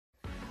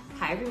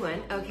Hi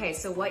everyone. Okay,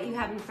 so what you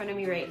have in front of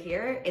me right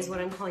here is what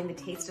I'm calling the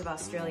Taste of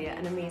Australia.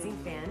 An amazing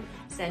fan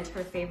sent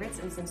her favorites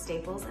and some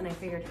staples, and I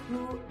figured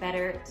who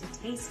better to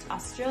taste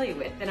Australia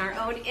with than our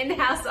own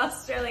in-house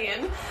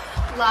Australian,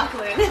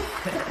 Lachlan.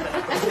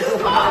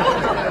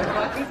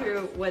 Walk me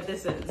through what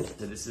this is.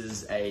 So this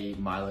is a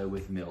Milo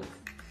with milk.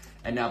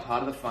 And now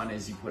part of the fun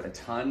is you put a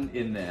ton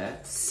in there.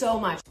 So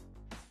much.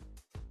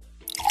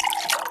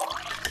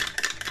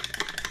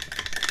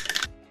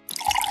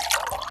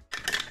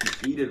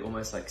 Eat it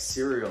almost like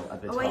cereal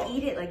at the top. Oh, I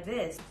eat it like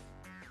this.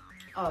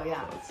 Oh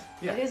yeah.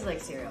 Yeah. It is like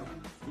cereal.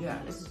 Yeah.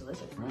 This is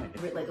delicious.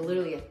 Right. Like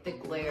literally a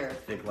thick layer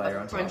on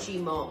of top.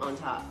 crunchy malt on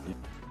top. Yeah.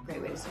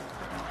 Great way to start.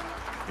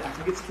 Yeah, I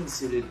think it's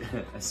considered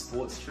a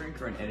sports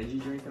drink or an energy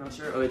drink in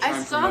Australia. Or they try I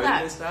and saw promote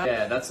that. it as that.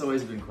 Yeah, that's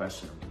always been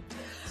questionable.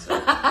 So,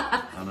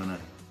 I don't know.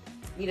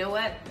 You know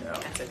what? Yeah.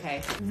 That's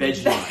okay.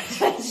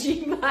 Vegemite.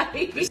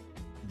 Vegemite.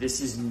 This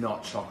is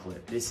not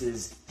chocolate. This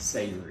is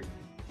savory.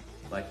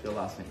 Like your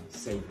last name,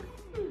 savory.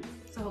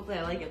 So hopefully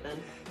I like it then.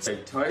 So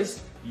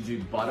toast, you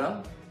do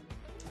butter,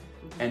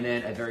 and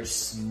then a very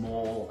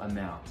small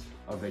amount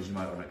of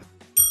Vegemite on it.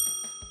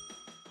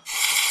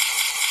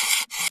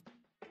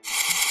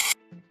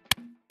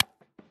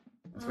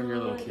 That's when you're a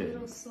little kid.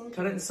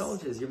 Cut it in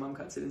soldiers. Your mum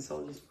cuts it in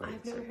soldiers.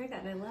 I've never heard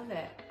that and I love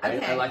it.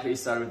 Okay. I like that you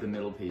started with the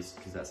middle piece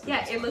because that's the yeah,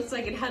 best it one. looks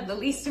like it had the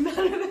least amount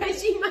of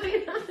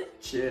Vegemite on it.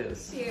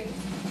 Cheers. Cheers.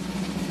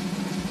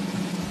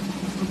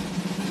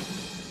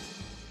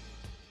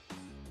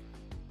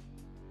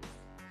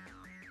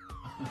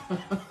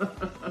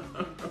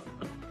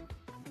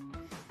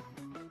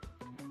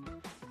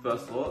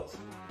 First thoughts?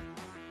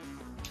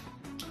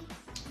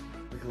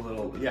 Like a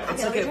little, yeah. Okay,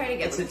 It's let like me try it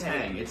again. it's a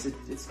tang.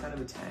 It's kind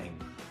of a tang.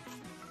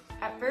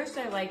 At first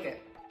I like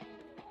it.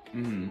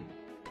 Mm-hmm.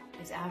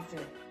 It's after.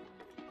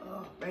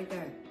 Oh, right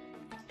there.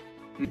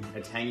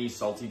 A tangy,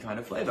 salty kind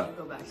of flavor. I'll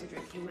go back to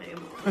drinking my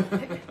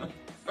own.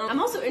 I'm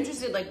also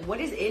interested, like, what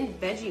is in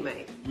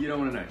Vegemite? You don't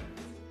want to know.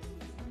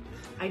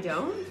 I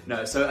don't?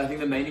 No, so I think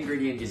the main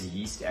ingredient is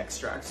yeast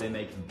extract. They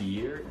make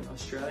beer in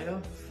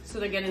Australia. So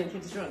they're getting the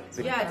kids drunk.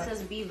 Like Yeah, that. it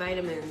says B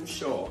vitamins.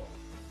 Sure.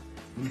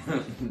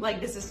 Like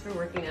this is for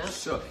working out.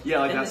 Sure. Yeah,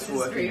 like And that's this for is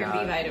working for your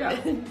out. B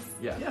vitamins.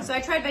 Yeah. So I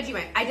tried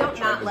Vegemite. I don't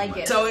not like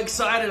it. So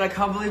excited! I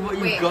can't believe what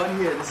you've Wait. got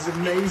here. This is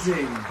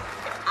amazing.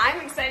 I'm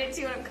excited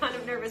too, and I'm kind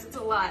of nervous. It's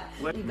a lot.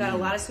 What? You've got a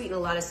lot of sweet and a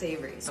lot of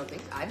savory. I don't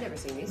think I've never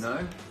seen these.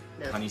 No?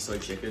 No. Honey soy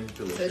chicken,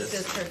 delicious. So it's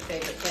just her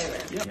favorite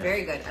flavor. Yeah.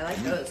 Very good. I like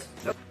those.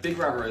 Big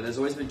rubber, there's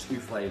always been two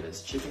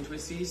flavors, chicken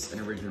twisties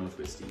and original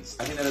twisties.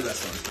 I think they're the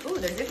best ones. Ooh,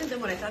 they're different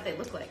than what I thought they'd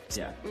look like.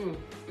 Yeah.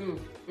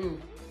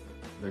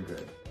 They're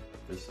good.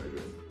 They're so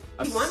good.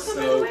 You want some,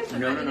 by the way? I'm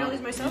No, not no, eating all no.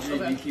 these myself. You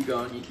Okay. keep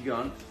going, you keep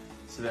going.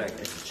 So that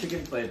it's a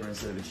chicken flavor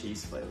instead of a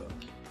cheese flavor.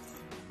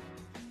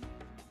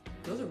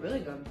 Those are really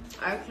good.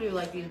 I actually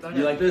like these better.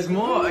 You like those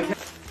more? Okay.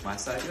 My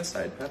side, your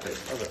side. Perfect.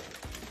 Love it.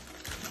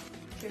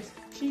 Cheers.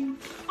 Ching.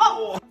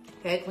 Oh!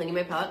 Okay, cleaning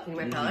my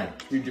palate,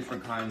 Two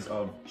different kinds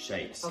of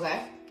shapes.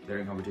 Okay. They're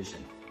in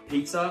competition.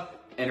 Pizza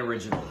and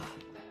original.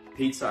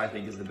 Pizza, I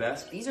think, is the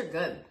best. These are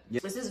good. Yeah.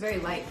 This is very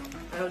light.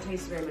 I don't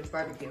taste very much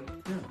barbecue.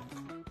 Yeah.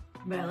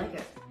 But I like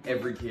it.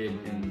 Every kid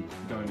in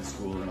going to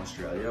school in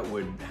Australia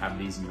would have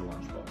these in your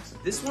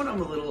lunchbox. This one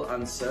I'm a little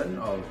uncertain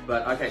of,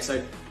 but okay,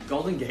 so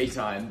Golden Gay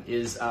Time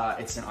is,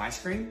 it's an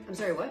ice cream. I'm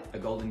sorry, what? A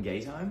Golden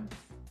Gay Time.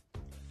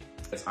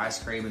 It's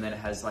ice cream and then it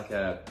has like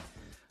a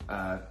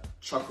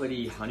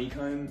chocolatey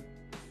honeycomb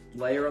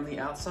layer on the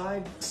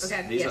outside.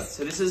 Okay, These yes.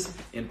 So this is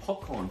in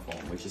popcorn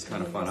form, which is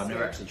kind of fun. I've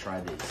never actually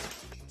tried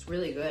these. It's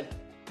really good.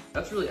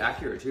 That's really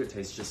accurate too. It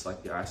tastes just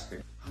like the ice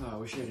cream. Oh, I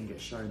wish I didn't get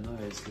shown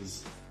those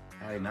because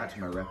adding that to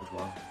my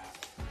repertoire.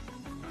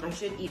 I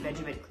should eat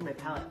Vegemite to clean my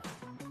palate.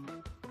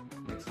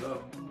 Mix it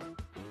up.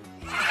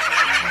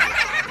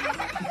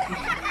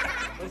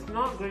 It's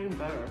not getting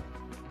better.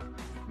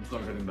 It's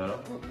not getting better.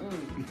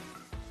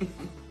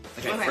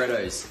 Okay, Okay.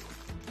 Freddos.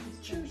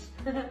 Cheers.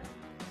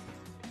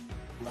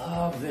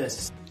 Love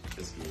this.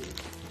 It's good.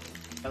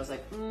 I was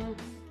like,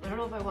 I don't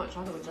know if I want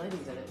chocolate with jelly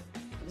beans in it.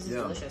 This is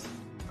Yeah. delicious.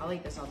 I'll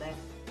eat this all day.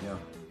 Yeah.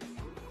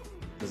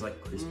 There's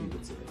like crispy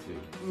bits in it too.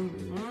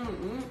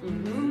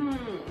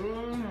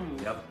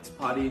 Yep, it's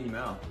party in your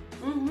mouth.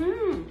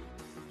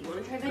 You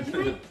want to try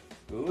Vegemite?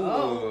 Ooh,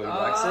 Oh. he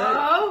likes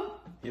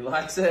it. He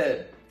likes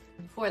it.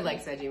 Ford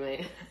likes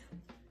Vegemite.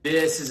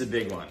 This is a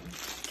big one.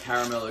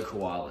 Caramello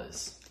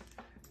koalas.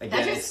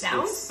 Again, That just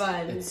sounds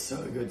fun. It's so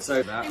good.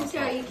 So I'm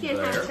sorry, you can't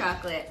have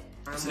chocolate.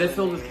 So they're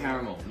filled with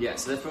caramel. Yeah,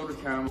 so they're filled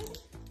with caramel.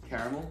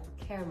 Caramel?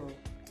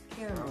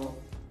 Caramel.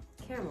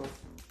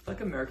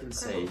 Like American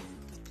say.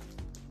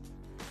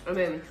 I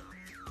mean,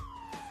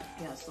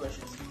 yeah, it's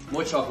delicious.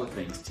 More chocolate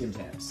things. Tim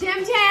Tams. Tim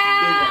Big one.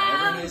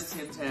 Everyone Tams! knows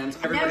Tim Tams.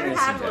 Everybody never knows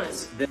had Tim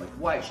Tams. They're like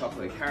white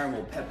chocolate,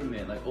 caramel,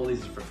 peppermint, like all these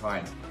different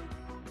kinds.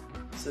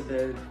 So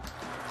they're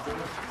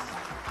delicious.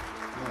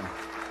 Yeah.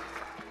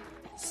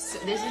 So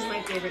this is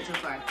my favorite so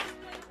far.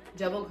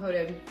 Double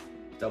coated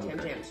Double Tim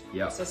coated. Tams.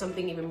 Yeah. So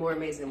something even more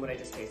amazing than what I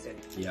just tasted.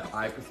 Yeah,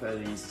 I prefer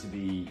these to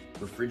be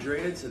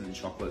refrigerated so the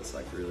chocolate's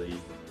like really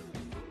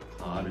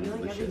hard and You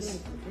like delicious.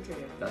 everything in the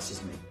refrigerator. That's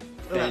just me.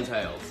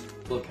 Fantails.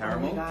 Full of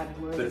caramel, Oh my God,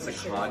 I'm but it's like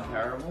sure. hard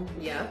caramel.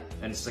 Yeah.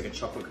 And it's like a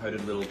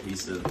chocolate-coated little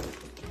piece of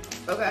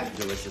Okay.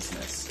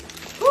 deliciousness.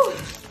 Whew.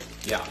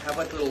 Yeah, have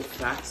like little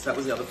facts. That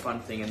was the other fun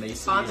thing. And they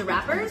used to On be the these big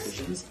wrappers?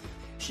 competitions.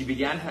 She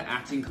began her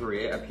acting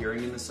career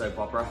appearing in the soap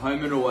opera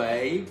Home and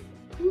Away.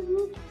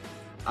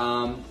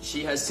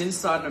 She has since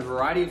starred in a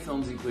variety of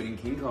films, including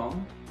King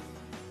Kong,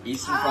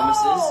 Eastern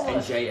Promises,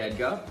 and J.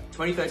 Edgar.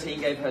 2013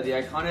 gave her the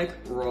iconic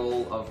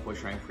role of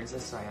portraying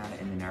Princess Diana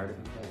in the narrative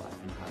of her life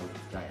entitled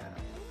Diana.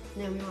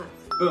 Naomi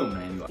Watts. Boom,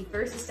 man. He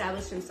first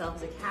established himself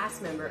as a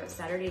cast member of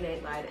Saturday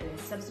Night Live and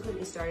has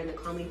subsequently starred in the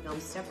comedy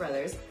films Step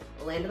Brothers,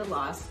 Land of the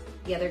Lost,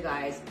 The Other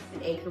Guys,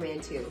 and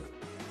Anchorman 2.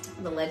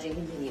 The legend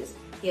continues.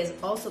 He was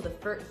also the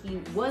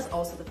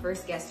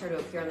first guest star to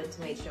appear on The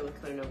Tonight Show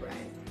with Conan O'Brien.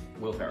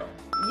 Will Ferrell.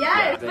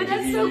 Yes, Yeah, but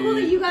that's so cool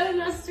that you got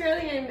an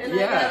Australian and I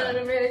got an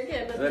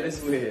American. That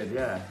is weird,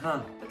 yeah.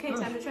 Huh. Okay,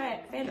 time to try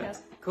it.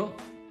 Fantastic. Yeah. Cool.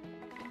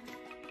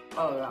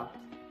 Oh yeah.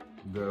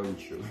 Very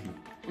chewy.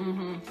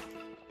 Mm-hmm.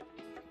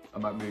 I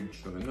might be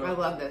chewing I up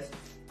love this.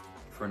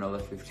 for another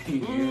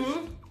 15 years.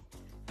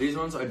 These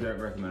ones I don't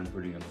recommend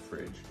putting in the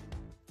fridge.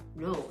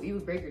 No, you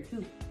would break your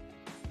tooth.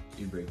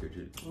 You break your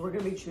tooth. We're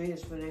gonna be chewing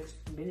this for the next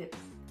minute.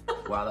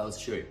 Wow, that was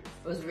chewy. It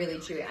was really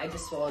chewy. I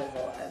just swallowed it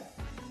whole.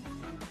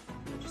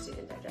 I'm interested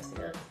in digesting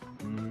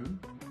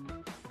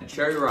that.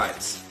 Cherry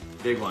Rites,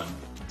 big one.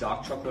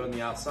 Dark chocolate on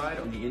the outside.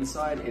 On the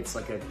inside, it's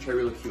like a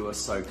cherry liqueur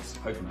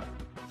soaked coconut.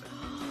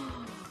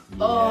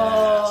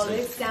 Oh, so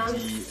this sounds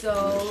deep,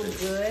 so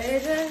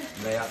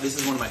delicious. good. This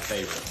is one of my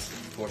favorites,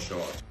 for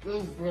sure.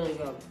 It's really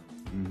good.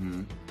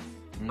 I'm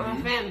a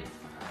fan.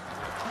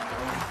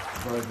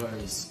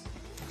 Bobo's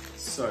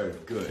so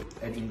good.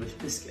 An English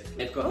biscuit.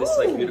 They've got this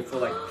like beautiful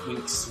like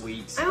pink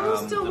sweet I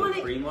almost don't little want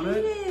to cream eat on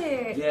it.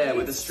 it. Yeah,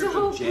 with a It's strip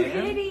so of jam.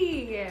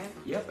 pretty.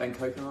 Yep, and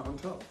coconut on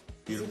top.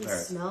 Beautiful It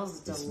carrot.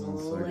 smells It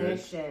smells so good.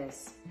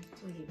 delicious.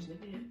 Do I keep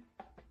sniffing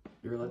it?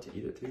 You're allowed to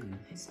eat it too.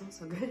 It smells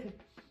so good.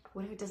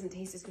 What if it doesn't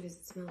taste as good as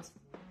it smells?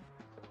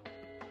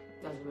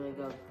 That's really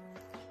good.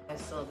 I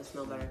still love the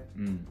smell better.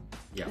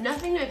 Yeah.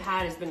 Nothing I've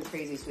had has been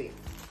crazy sweet.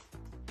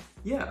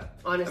 Yeah.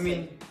 Honestly. I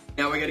mean,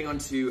 now we're getting on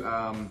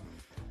to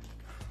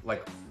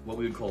like what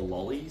we would call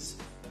lollies,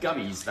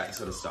 gummies, that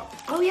sort of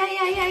stuff. Oh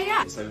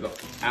yeah. So we've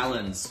got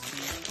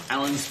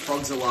Allen's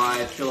Frogs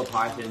Alive, Killer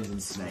Pythons,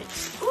 and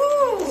Snakes. Ooh!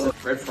 So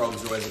red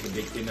frogs are always like a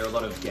big thing. There are a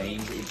lot of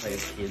games that you play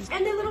as kids.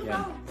 And they're little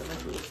Yeah, frogs. they're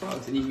like little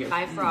frogs, and you can get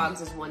 5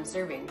 frogs is 1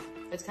 serving.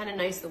 It's kind of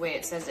nice the way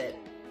it says it,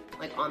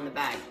 like on the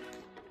bag.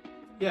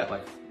 Yeah,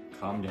 like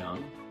calm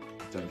down,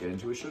 don't get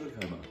into a sugar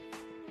coma.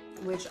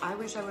 Which I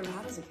wish I would have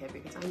had as a kid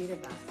because I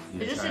needed that.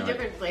 Yeah, It's just try a like-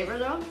 different flavor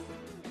though.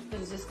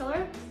 Is this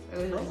color? Or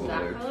is it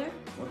that color?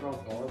 What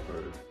about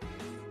Harvard?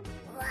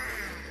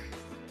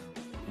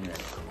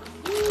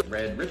 Yeah.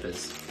 Red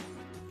Rippers.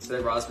 So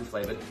they're raspberry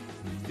flavored,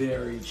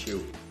 very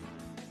chewy.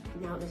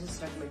 Now this is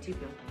stuck in my teeth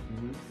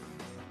now.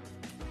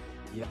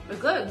 Yeah. But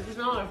good, there's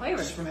not a lot of flavor.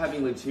 Just from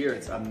having lived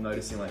here, I'm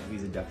noticing like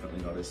these are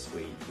definitely not as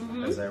sweet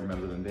as I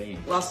remember them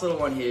being. Last little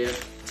one here,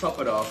 top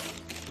it off.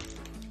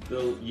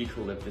 Little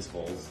eucalyptus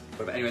balls.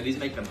 But anyway, these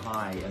make them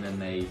high, and then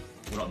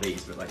well not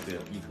these, but like the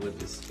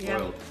eucalyptus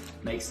oil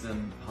makes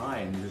them high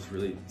and just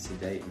really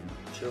sedate and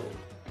chill.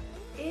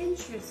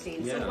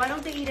 Interesting. Yeah. So why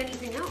don't they eat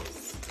anything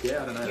else?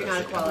 Yeah, I don't know. You're that's not a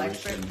like koala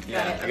evolution. expert.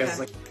 Yeah, Got it, I guess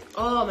okay. it's like,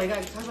 Oh my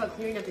god, talk about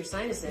clearing up your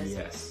sinuses.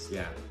 yes,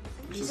 yeah.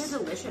 These are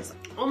delicious.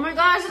 Oh my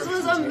gosh, this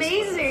was Refreshing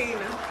taste amazing.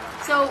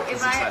 So if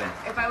exciting.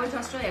 if I went to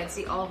Australia, I'd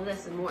see all of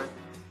this and more.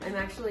 I'm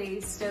actually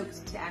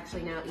stoked to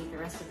actually now eat the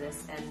rest of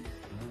this and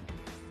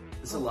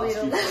this will last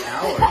you Hopefully for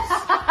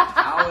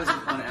hours. Hours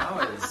upon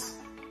hours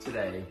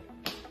today.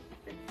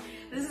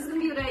 this is gonna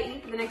be what I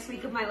eat for the next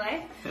week of my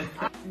life.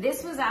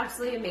 This was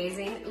absolutely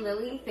amazing.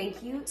 Lily,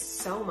 thank you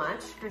so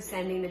much for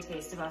sending the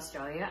Taste of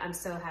Australia. I'm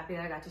so happy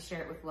that I got to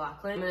share it with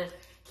Lachlan. I'm gonna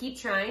keep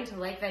trying to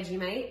like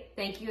Vegemite.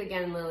 Thank you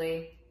again,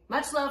 Lily.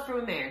 Much love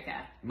from America.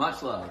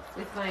 Much love.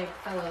 With my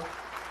fellow,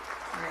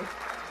 sorry,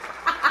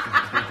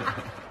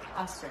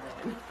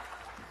 Australian.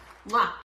 Mwah.